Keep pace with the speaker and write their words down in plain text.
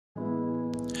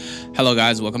Hello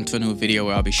guys, welcome to a new video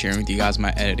where I'll be sharing with you guys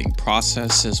my editing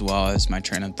process as well as my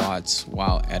train of thoughts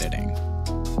while editing.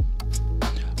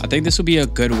 I think this will be a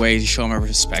good way to show my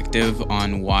perspective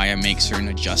on why I make certain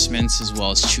adjustments as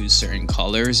well as choose certain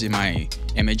colors in my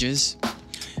images.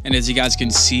 And as you guys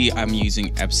can see, I'm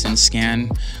using Epson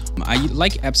Scan. I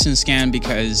like Epson Scan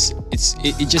because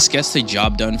it just gets the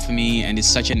job done for me, and it's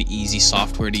such an easy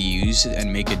software to use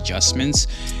and make adjustments.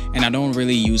 And I don't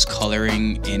really use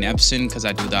coloring in Epson because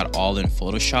I do that all in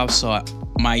Photoshop. So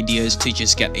my idea is to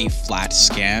just get a flat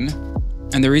scan.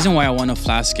 And the reason why I want a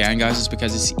flat scan, guys, is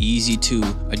because it's easy to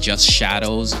adjust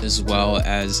shadows as well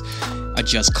as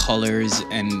adjust colors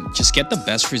and just get the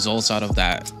best results out of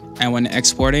that. And when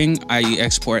exporting, I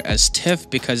export as TIFF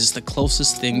because it's the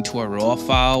closest thing to a RAW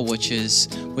file, which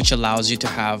allows you to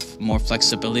have more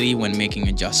flexibility when making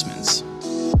adjustments.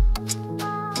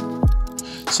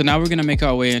 So now we're gonna make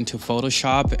our way into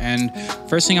Photoshop, and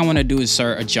first thing I wanna do is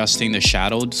start adjusting the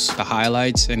shadows, the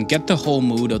highlights, and get the whole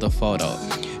mood of the photo.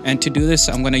 And to do this,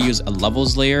 I'm gonna use a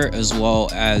levels layer, as well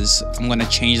as I'm gonna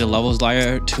change the levels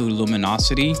layer to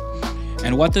luminosity.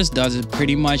 And what this does is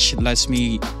pretty much lets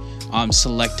me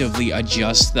selectively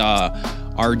adjust the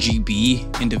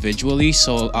RGB individually,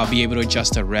 so I'll be able to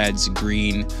adjust the reds,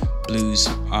 green, blues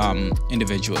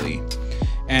individually.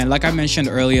 And like I mentioned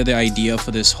earlier, the idea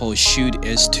for this whole shoot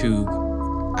is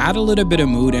to add a little bit of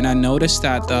mood, and I noticed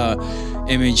that the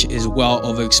image is well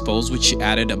overexposed, which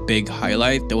added a big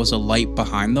highlight. There was a light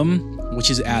behind them, which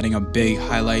is adding a big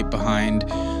highlight behind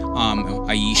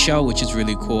Aisha, which is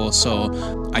really cool.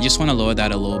 So I just want to lower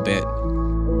that a little bit.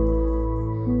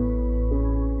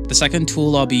 The second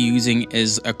tool I'll be using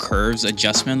is a curves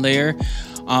adjustment layer.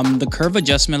 The curve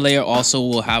adjustment layer also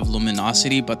will have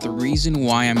luminosity, but the reason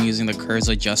why I'm using the curves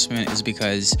adjustment is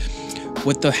because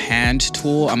with the hand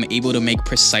tool, I'm able to make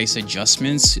precise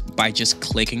adjustments by just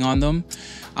clicking on them.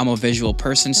 I'm a visual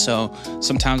person, so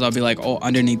sometimes I'll be like, oh,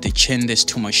 underneath the chin, there's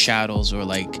too much shadows, or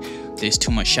like there's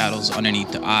too much shadows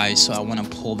underneath the eyes. So I want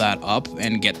to pull that up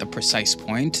and get the precise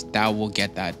point. That will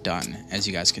get that done, as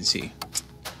you guys can see.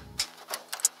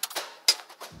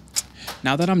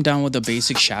 Now that I'm done with the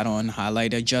basic shadow and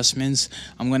highlight adjustments,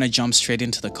 I'm going to jump straight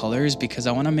into the colors because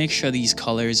I want to make sure these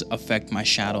colors affect my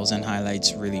shadows and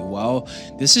highlights really well.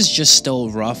 This is just still a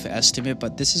rough estimate,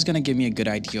 but this is going to give me a good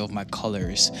idea of my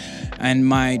colors. And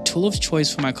my tool of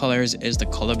choice for my colors is the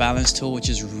color balance tool, which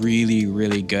is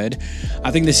really good.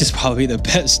 I think this is probably the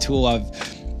best tool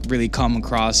I've really come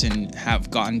across and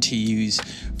have gotten to use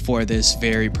for this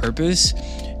very purpose.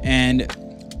 And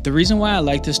the reason why I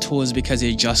like this tool is because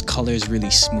it adjusts colors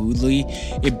really smoothly.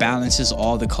 It balances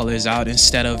all the colors out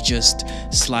instead of just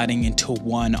sliding into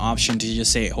one option to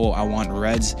just say, oh, I want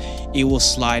reds. It will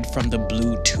slide from the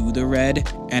blue to the red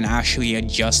and actually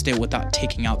adjust it without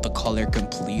taking out the color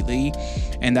completely.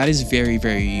 And that is very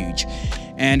huge.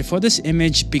 And for this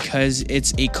image, because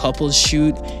it's a couples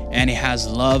shoot and it has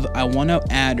love, I want to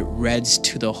add reds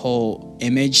to the whole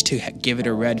image to give it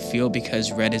a red feel,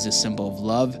 because red is a symbol of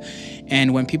love.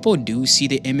 And when people do see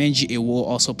the image, it will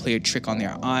also play a trick on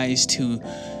their eyes to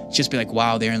just be like,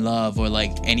 wow, they're in love, or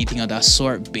like anything of that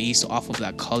sort based off of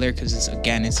that color, because it's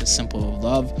a symbol of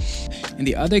love. And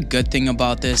the other good thing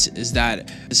about this is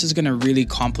that this is going to really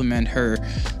complement her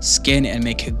skin and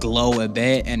make it glow a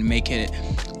bit and make it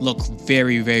look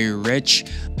very rich.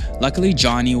 Luckily,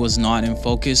 Johnny was not in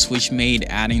focus, which made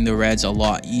adding the reds a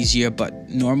lot easier, but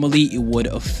normally it would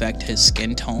affect his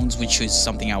skin tones, which is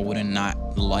something I would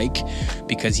not like,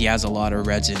 because he has a lot of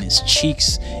reds in his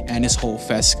cheeks and his whole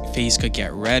face could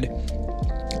get red.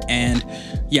 And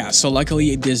yeah, so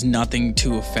luckily there's nothing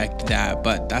to affect that,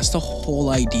 but that's the whole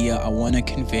idea. I want to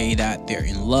convey that they're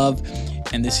in love,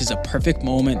 and this is a perfect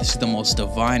moment. This is the most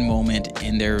divine moment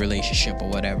in their relationship or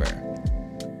whatever.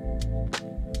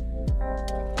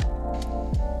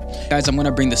 Guys, I'm going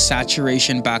to bring the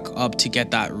saturation back up to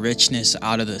get that richness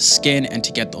out of the skin and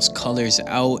to get those colors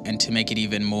out and to make it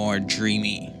even more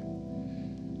dreamy.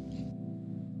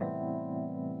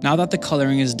 Now that the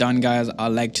coloring is done, guys, I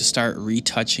like to start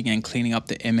retouching and cleaning up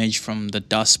the image from the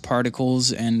dust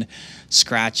particles and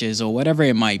scratches or whatever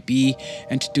it might be.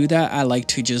 And to do that, I like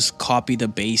to just copy the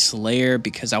base layer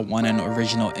because I want an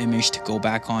original image to go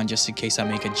back on, just in case I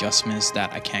make adjustments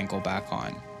that I can't go back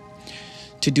on.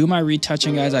 To do my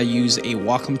retouching, guys, I use a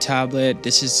Wacom tablet.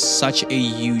 This is such a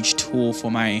huge tool for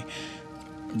my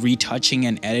retouching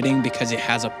and editing because it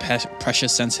has a pressure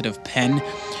sensitive pen,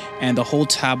 and the whole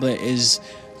tablet is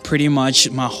pretty much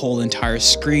my whole entire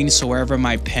screen. So wherever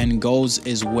my pen goes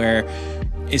is where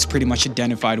it's pretty much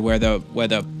identified where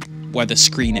the where the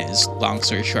screen is, long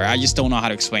story short. I just don't know how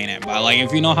to explain it, but like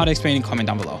if you know how to explain it, comment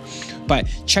down below. But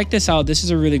check this out. This is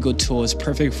a really good tool. It's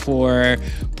perfect for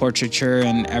portraiture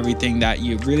and everything that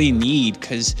you really need,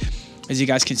 because as you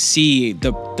guys can see,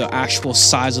 the actual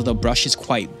size of the brush is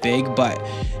quite big, but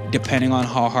depending on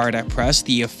how hard I press,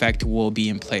 the effect will be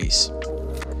in place.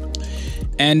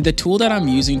 And the tool that I'm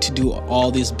using to do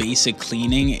all this basic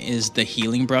cleaning is the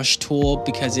healing brush tool,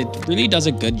 because it really does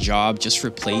a good job just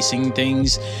replacing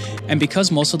things. And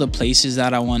because most of the places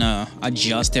that I want to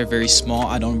adjust, they're very small,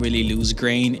 I don't really lose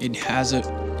grain. It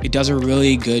does a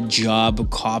really good job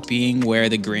copying where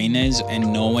the grain is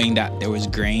and knowing that there was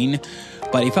grain.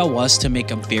 But if I was to make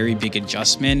a very big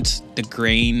adjustment, the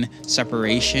grain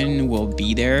separation will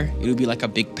be there. It will be like a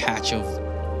big patch of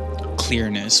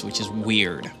clearness, which is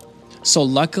weird. So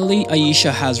luckily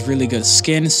Aisha has really good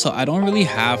skin, so I don't really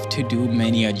have to do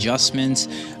many adjustments.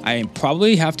 I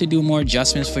probably have to do more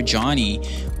adjustments for Johnny.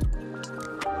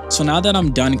 So now that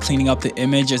I'm done cleaning up the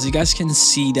image, as you guys can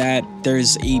see that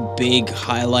there's a big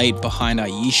highlight behind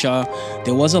Aisha.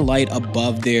 There was a light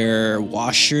above their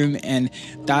washroom, and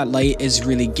that light is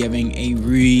really giving a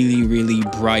really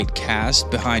bright cast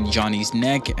behind Johnny's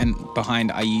neck and behind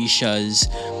Aisha's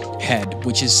head,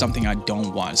 which is something I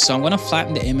don't want. So I'm going to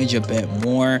flatten the image a bit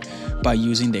more by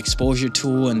using the exposure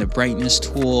tool and the brightness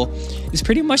tool. It's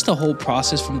pretty much the whole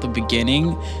process from the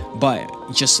beginning, but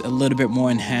just a little bit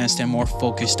more enhanced and more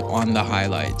focused on the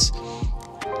highlights.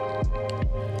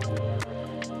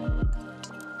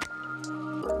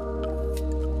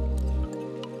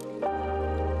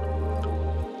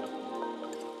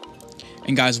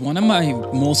 And guys, one of my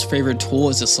most favorite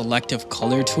tools is the selective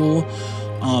color tool.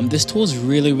 This tool is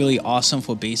really awesome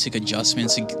for basic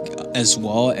adjustments as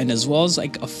well, and as well as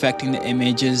like affecting the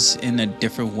images in a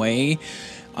different way.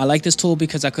 I like this tool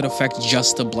because I could affect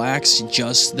just the blacks,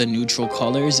 just the neutral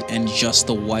colors, and just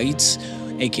the whites,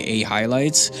 aka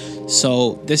highlights.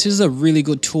 So this is a really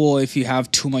good tool if you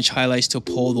have too much highlights, to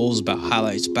pull those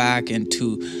highlights back and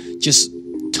to just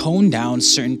tone down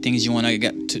certain things you want to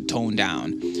get to tone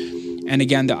down. And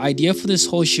again, the idea for this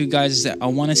whole shoot, guys, is that I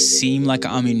want to seem like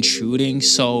I'm intruding.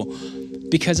 So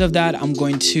because of that, I'm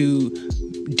going to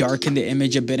darken the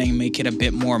image a bit and make it a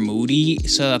bit more moody,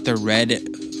 so that the red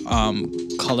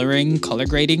color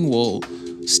grading will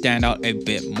stand out a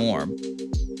bit more.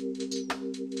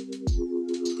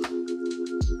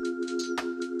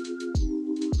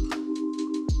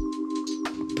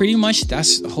 Pretty much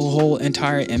that's the whole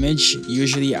entire image.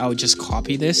 Usually I would just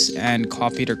copy this and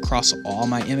copy it across all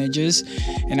my images,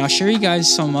 and I'll show you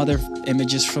guys some other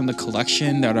images from the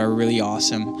collection that are really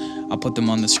awesome. I'll put them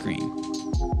on the screen.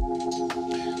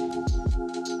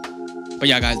 But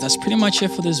yeah, guys, that's pretty much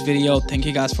it for this video. Thank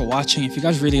you guys for watching. If you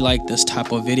guys really like this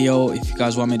type of video, if you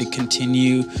guys want me to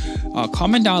continue,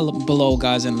 comment down below,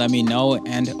 guys, and let me know.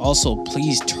 And also,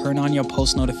 please turn on your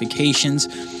post notifications,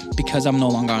 because I'm no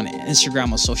longer on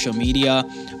Instagram or social media.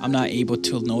 I'm not able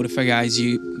to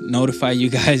notify you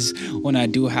guys when I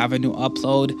do have a new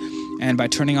upload. And by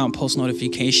turning on post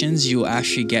notifications, you'll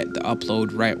actually get the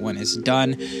upload right when it's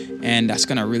done, and that's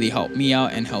gonna really help me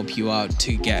out and help you out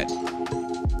to get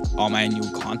all my new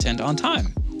content on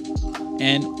time.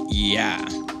 And yeah,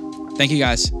 thank you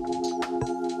guys.